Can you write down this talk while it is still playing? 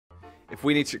If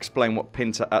we need to explain what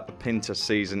Pinter at the Pinter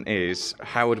season is,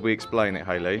 how would we explain it,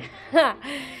 Hayley?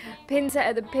 Pinter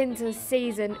at the Pinter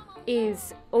season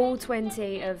is all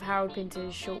 20 of Harold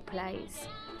Pinter's short plays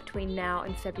between now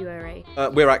and February.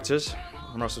 We're actors.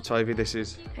 I'm Russell Tovey. This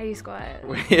is Hayley Squires.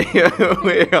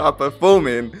 We are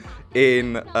performing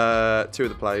in 2 of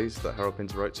the plays that Harold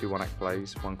Pinter wrote, 2 one-act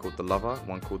plays, one called The Lover,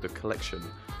 one called The Collection.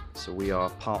 So we are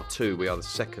part 2. We are the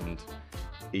second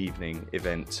evening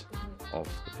event of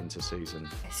the Pinter season.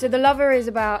 So The Lover is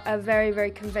about a very,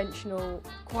 very conventional,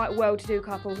 quite well-to-do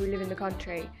couple who live in the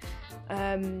country,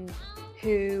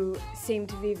 who seem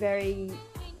to be very,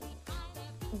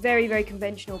 very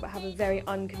conventional, but have a very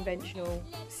unconventional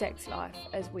sex life,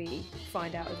 as we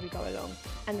find out as we go along.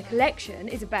 And The Collection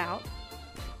is about...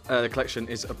 The Collection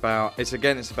is about, it's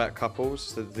about couples.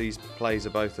 So these plays are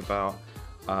both about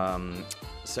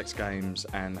sex games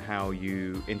and how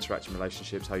you interact in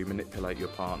relationships, how you manipulate your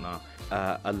partner.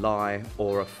 A lie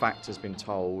or a fact has been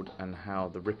told and how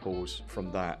the ripples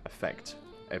from that affect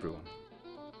everyone.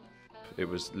 It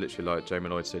was literally like Jamie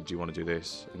Lloyd said, do you want to do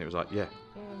this? And it was like, yeah,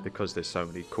 because there's so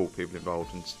many cool people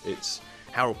involved, and it's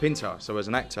Harold Pinter. So as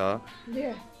an actor,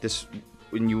 this,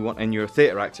 when you want, and you're a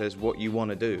theatre actor, is what you want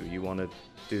to do. You want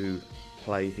to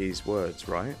play his words,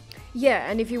 right? Yeah,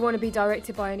 and if you want to be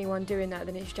directed by anyone doing that,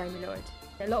 then it's Jamie Lloyd.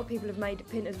 A lot of people have made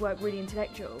Pinter's work really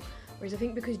intellectual, whereas I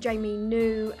think because Jamie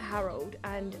knew Harold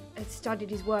and has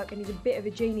studied his work and he's a bit of a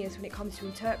genius when it comes to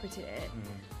interpreting it,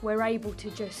 we're able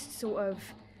to just sort of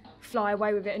fly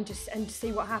away with it and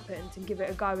see what happens and give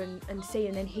it a go and see,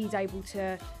 and then he's able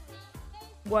to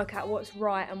work out what's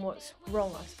right and what's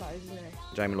wrong, I suppose, isn't it?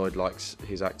 Jamie Lloyd likes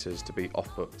his actors to be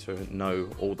off-book, to know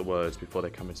all the words before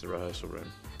they come into the rehearsal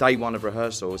room. Day 1 of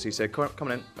rehearsals, he said, come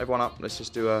on in, everyone up, let's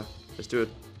do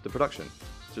the production.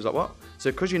 So he was like, what?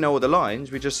 So because you know all the lines,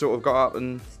 we just sort of got up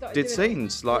and did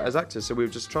scenes as actors. So we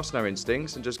were just trusting our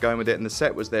instincts and just going with it, and the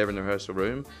set was there in the rehearsal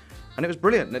room. And it was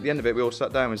brilliant. And at the end of it, we all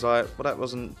sat down and was like, well, that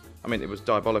wasn't, I mean, it was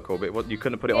diabolical, but you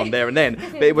couldn't put it on there and then.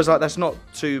 But it was like, that's not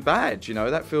too bad, you know,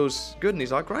 that feels good. And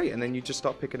he's like, great. And then you just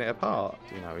start picking it apart.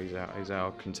 You know, he's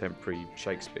our contemporary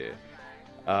Shakespeare.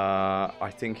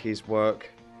 I think his work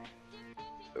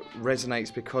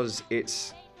resonates because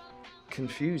it's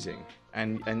confusing.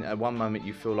 And at one moment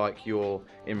you feel like you're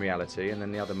in reality, and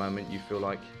then the other moment you feel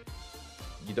like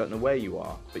you don't know where you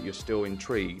are, but you're still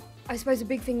intrigued. I suppose a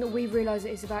big thing that we've realised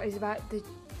is about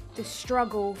the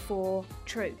struggle for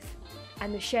truth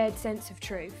and the shared sense of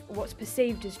truth, what's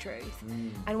perceived as truth.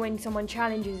 And when someone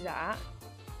challenges that...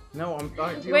 No,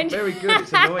 you're very good,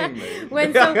 it's annoying me.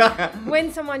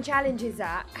 when someone challenges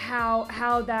that,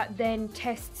 how that then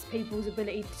tests people's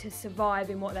ability to survive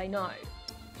in what they know.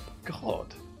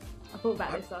 God. I thought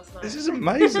about this last night. This is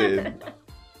amazing.